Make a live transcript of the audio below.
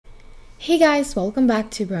Hey guys, welcome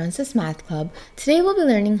back to Bronze's Math Club. Today we'll be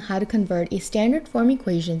learning how to convert a standard form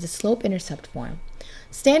equation to slope-intercept form.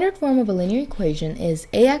 Standard form of a linear equation is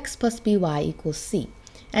ax plus by equals c,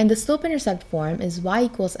 and the slope-intercept form is y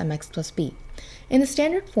equals mx plus b. In the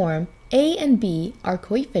standard form, a and b are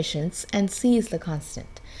coefficients and c is the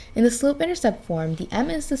constant. In the slope-intercept form, the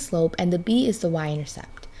m is the slope and the b is the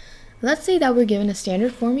y-intercept. Let's say that we're given a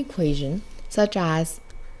standard form equation such as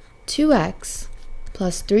 2x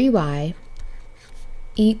plus 3y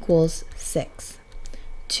equals 6.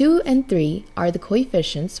 2 and 3 are the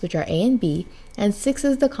coefficients, which are a and b, and 6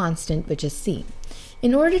 is the constant, which is c.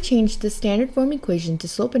 In order to change the standard form equation to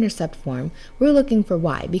slope-intercept form, we're looking for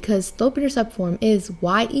y, because slope-intercept form is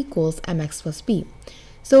y equals mx plus b.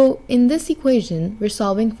 So in this equation, we're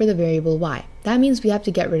solving for the variable y. That means we have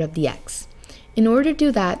to get rid of the x. In order to do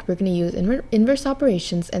that, we're going to use inverse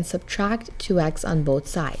operations and subtract 2x on both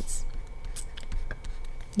sides.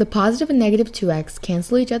 The positive and negative 2x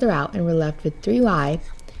cancel each other out, and we're left with 3y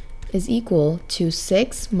is equal to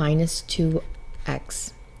 6 minus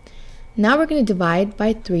 2x. Now we're going to divide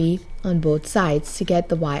by 3 on both sides to get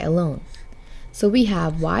the y alone. So we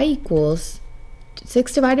have y equals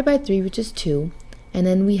 6 divided by 3, which is 2, and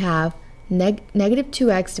then we have negative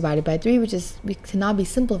 2x divided by 3, which cannot be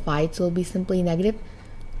simplified, so it will be simply negative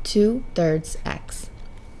 2/3 x.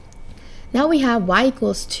 Now we have y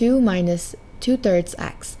equals 2 minus 2/3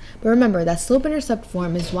 x. But remember that slope-intercept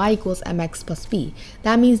form is y equals mx plus b.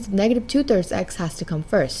 That means negative 2/3 x has to come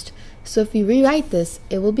first. So if we rewrite this,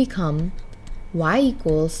 it will become y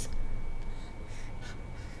equals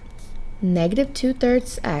negative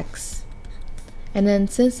 2/3 x. And then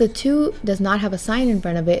since the 2 does not have a sign in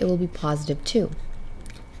front of it, it will be positive 2.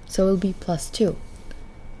 So it will be plus 2.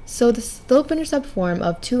 So the slope-intercept form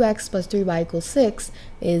of 2x plus 3y equals 6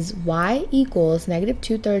 is y equals negative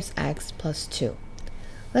 2/3 x plus 2.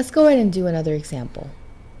 Let's go ahead and do another example.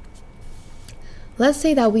 Let's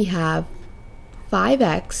say that we have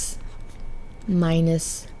 5x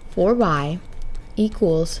minus 4y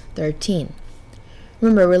equals 13.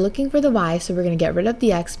 Remember, we're looking for the y, so we're going to get rid of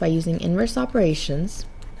the x by using inverse operations.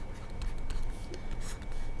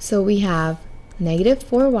 So we have negative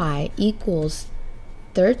 4y equals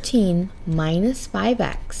 13 minus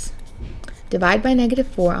 5x. Divide by negative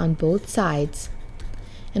 4 on both sides,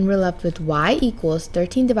 and we're left with y equals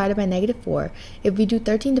 13 divided by negative 4. If we do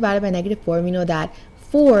 13 divided by negative 4, we know that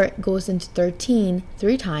 4 goes into 13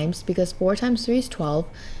 3 times, because 4 times 3 is 12.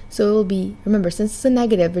 So it will be, remember, since it's a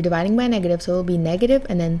negative, we're dividing by a negative, so it will be negative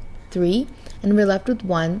and then 3, and we're left with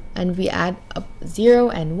 1, and we add up 0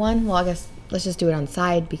 and 1. Well, I guess let's just do it on the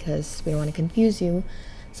side because we don't want to confuse you.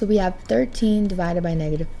 So we have 13 divided by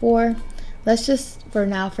negative 4. Let's just, for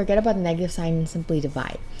now, forget about the negative sign and simply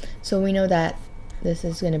divide. So we know that this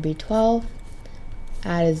is going to be 12.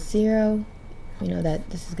 Add a 0. We know that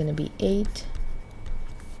this is going to be 8.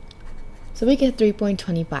 So we get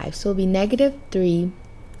 3.25. So it'll be negative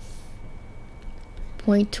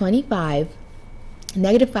 3.25.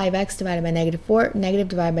 Negative 5x divided by negative 4. Negative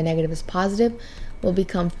divided by negative is positive. Will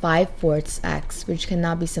become 5/4 x, which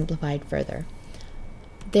cannot be simplified further.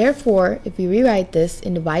 Therefore, if we rewrite this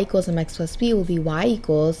into y equals mx plus b, it will be y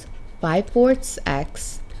equals 5/4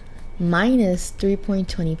 x minus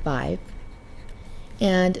 3.25.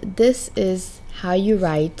 And this is how you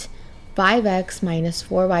write 5x minus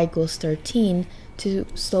 4y equals 13 to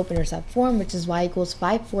slope-intercept form, which is y equals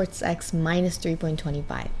 5/4 x minus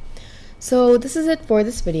 3.25. So this is it for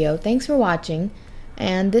this video. Thanks for watching.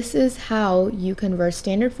 And this is how you convert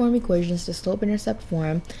standard form equations to slope-intercept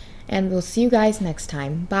form. And we'll see you guys next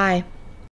time. Bye.